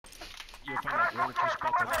you'll find like 1 or 2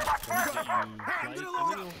 spots on each point that you fight,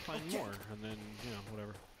 and then you'll find more, and then, you know,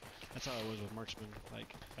 whatever. That's how it was with marksman.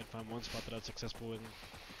 Like, I'd find one spot that I was successful in.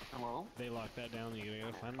 Hello? They lock that down, you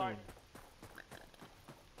gotta find another one.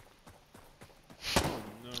 Oh,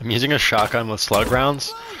 no. I'm using a shotgun with slug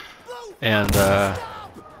rounds, and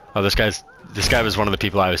oh, this guy was one of the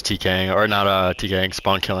people I was TKing, or not TKing,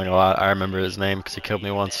 spawn killing a lot. I remember his name because he killed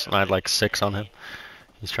me once, and I had like 6 on him.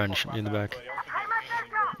 He's trying to shoot me in the back.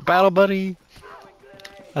 Battle buddy!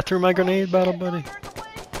 I threw my grenade, battle buddy.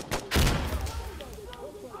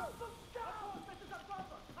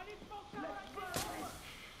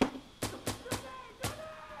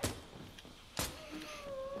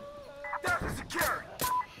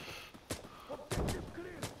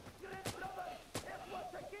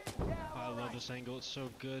 I love this angle, it's so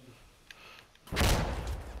good.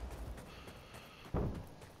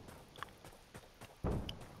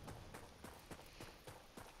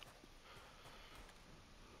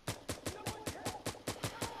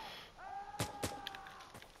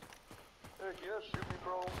 Shoot me,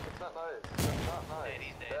 bro. It's not nice. It's not nice. Dead,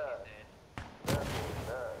 he's dead,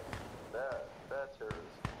 Bad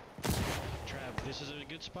terrorist. Trav, this is a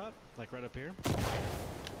good spot, like right up here.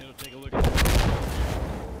 It'll take a look at that.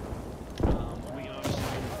 We can obviously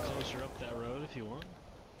move closer up that road if you want.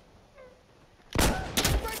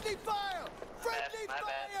 Friendly fire! Friendly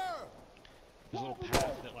fire! There's a little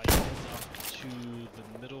path that like heads off to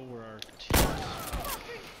the middle where our team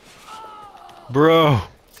is. Bro!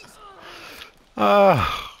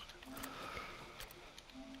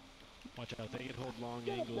 Watch out, they can hold long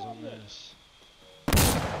angles on this.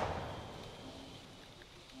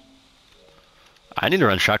 I need to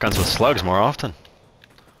run shotguns with slugs more often.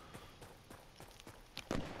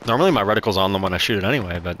 Normally my reticle's on them when I shoot it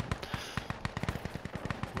anyway, but...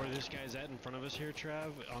 Where this guy's at in front of us here,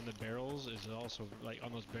 Trav, on the barrels, is also, like,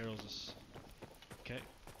 on those barrels is... Okay.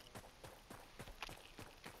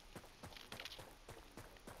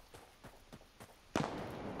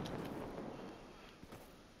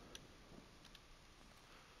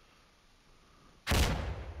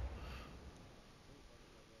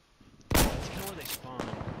 That's kind of where they spawn.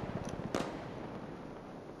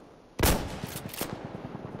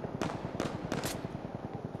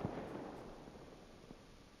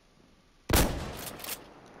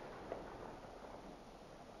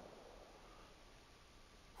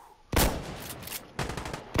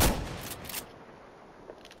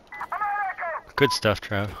 Good stuff,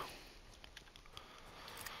 Trav.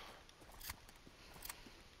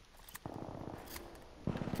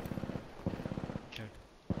 Okay.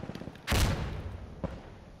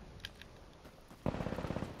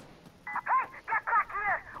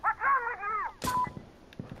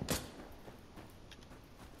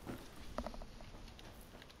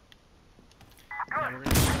 Yeah, we're gonna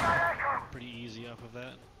be pretty easy off of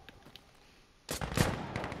that.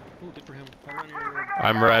 Ooh, good for him. Right around your...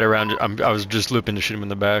 I'm right around it. I was just looping to shoot him in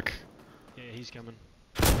the back. Yeah, he's coming.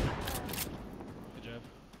 Good job.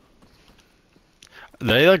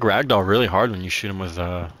 They like ragdoll really hard when you shoot them with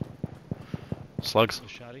slugs. Oh,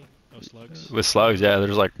 shoddy? Oh, slugs? With slugs, yeah, they're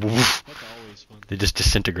just like woof. That's always fun. They just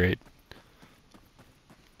disintegrate.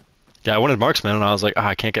 Yeah, I wanted marksman and I was like, oh,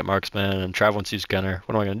 I can't get marksman, and Trav wants to use gunner.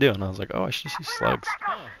 What am I gonna do? And I was like, oh, I should just use slugs.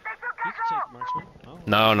 Oh, you can take marksman. Oh.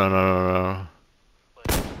 No, no, no, no, no.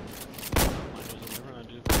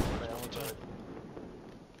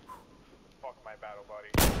 Fuck my battle buddy.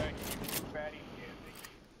 Thank you, fatty.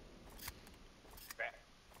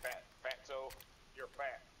 Fatso. You're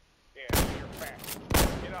fat. Yeah, you're fat.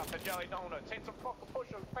 Get off the jelly donuts. Hit some fucking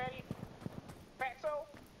push-ups, fatty. Fatso.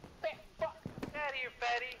 Fat fuck. Out of here,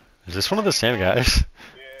 fatty. Is this one of the same guys?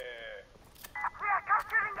 Yeah.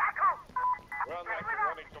 Run like you're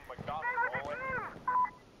running to McDonald's, boy.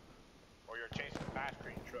 Or you're chasing an ice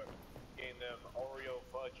cream truck. Getting them Oreo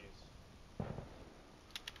fudges.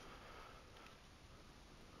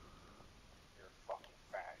 You're fucking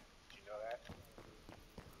fat. Did you know that?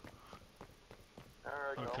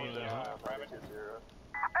 Alright, Okay, go now. Private. Echo secure!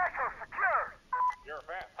 You're a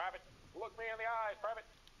fat. Private. Look me in the eyes, Private.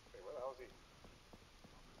 Wait, where the hell is he?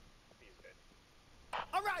 He's dead.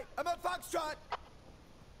 Alright, I'm at Foxtrot!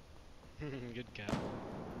 Good cap.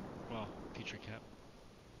 Well, Petri cap.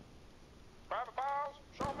 Private Piles,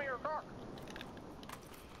 show me your cock.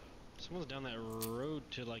 Someone's down that road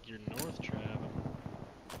to like your north, Trav.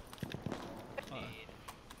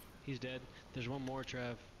 He's dead. There's one more,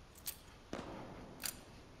 Trav.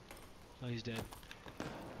 Oh, he's dead.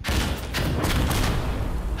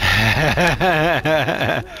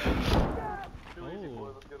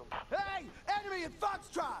 Oh. Hey! Enemy at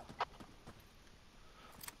Foxtrot!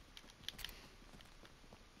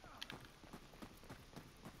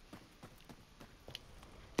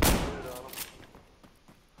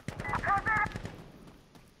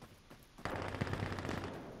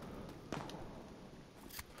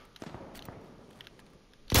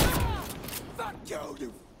 Fuck you,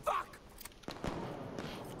 you fuck!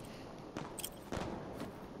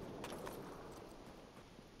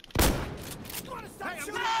 You wanna stop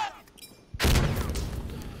shooting?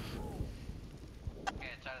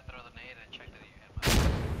 Okay, try to throw the nade and check that you hit my.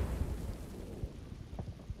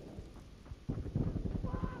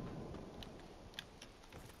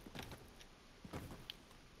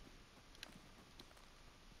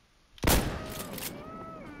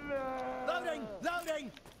 Loading!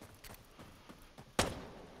 Loading!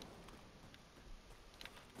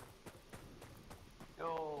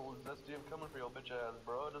 Yo, that's SDM coming for your bitch ass,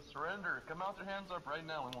 bro. Just surrender. Come out your hands up right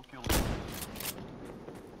now. We won't kill you.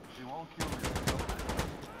 We won't kill you.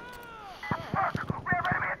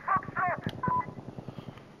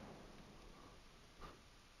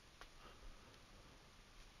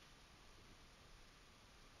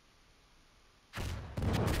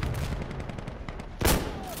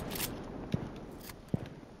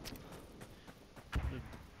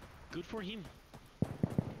 Good for him.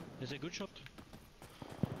 It's a good shot.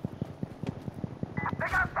 They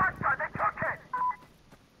got Foxtrot. They took it.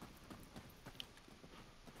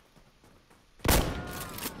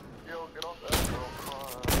 Yo, get off that girl. Come on.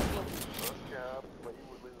 Let's cap, but you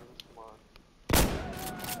would lose. Come on.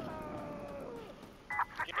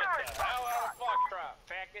 Get the hell out of Foxtrot,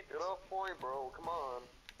 faggot. Get off point, bro. Come on.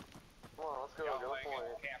 Come on, let's go. Y'all Get off ain't point.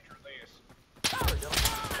 gonna capture this.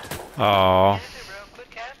 Oh, Hey, bro, quit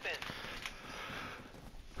camping.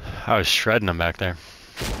 I was shredding him back there.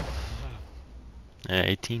 Yeah,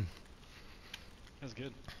 18. That's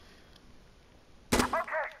good. Closing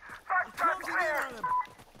in on him.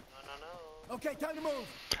 No. Okay, time to move.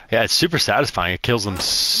 Yeah, it's super satisfying. It kills them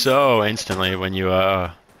so instantly when you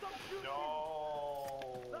No.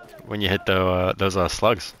 hit those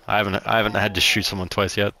slugs. I haven't had to shoot someone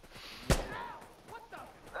twice yet. No,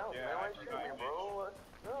 Yeah, man, why I shoot tried, me, bro?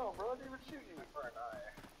 No, bro, I didn't even shoot you. For an eye.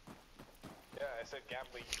 Yeah, I said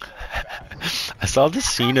gambling. I saw this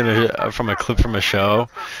scene from a clip from a show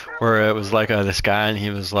where it was like this guy and he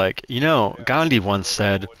was like, you know, Gandhi once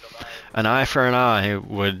said, an eye for an eye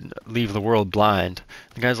would leave the world blind.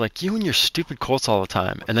 The guy's like, you and your stupid quotes all the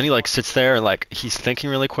time. And then he like sits there and like he's thinking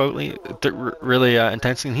really really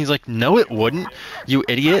intensely, and he's like, no it wouldn't, you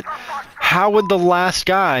idiot. How would the last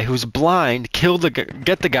guy who's blind get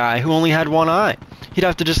the guy who only had one eye? He'd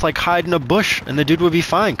have to just like hide in a bush and the dude would be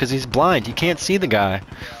fine because he's blind. He can't see the guy.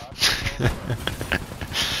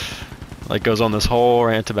 Like goes on this whole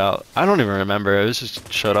rant about, I don't even remember, it was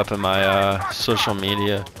just showed up in my social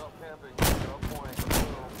media. Stop camping. Get off point.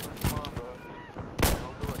 Come on, bro.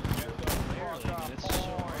 Don't do it. Barely, man. It's so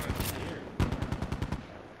hard to hear.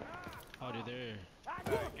 Oh, dude, there.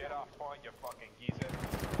 Get off point, you fucking geezer.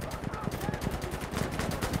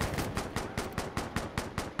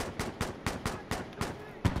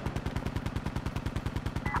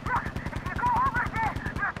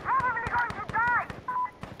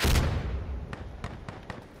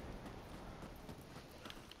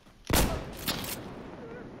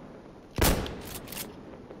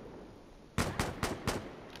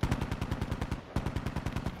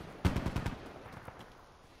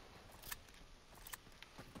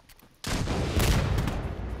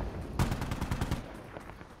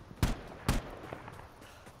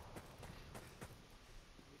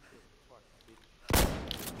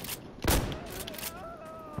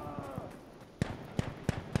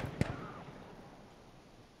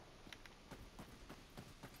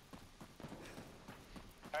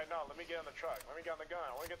 Hey, no, let me get on the truck. Let me get on the gun.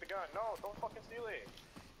 I want to get the gun. No, don't fucking steal it.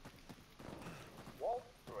 Walt,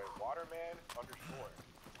 Waterman underscore.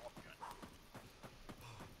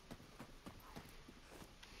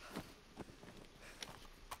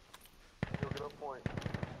 Yo, get off point.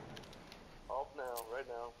 Off now, right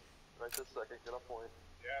now. Right this second, get off point.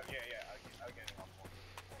 Yeah. I'll get him off point.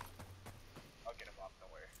 I'll get him off,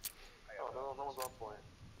 don't worry. Oh, no one's on point.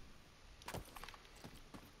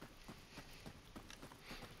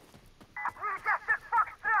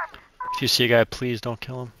 If you see a guy, please don't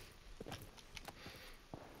kill him.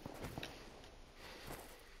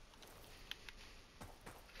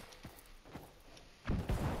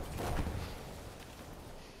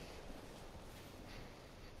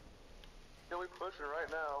 Yo, we pushing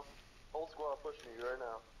right now. Whole squad pushing you right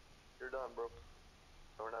now. You're done, bro.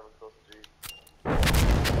 No, we're not even close to G.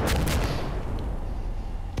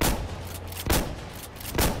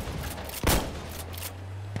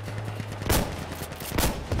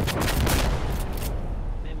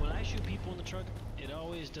 Man, when I shoot people in the truck, it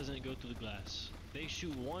always doesn't go through the glass. They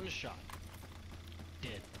shoot one shot.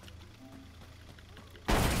 Dead.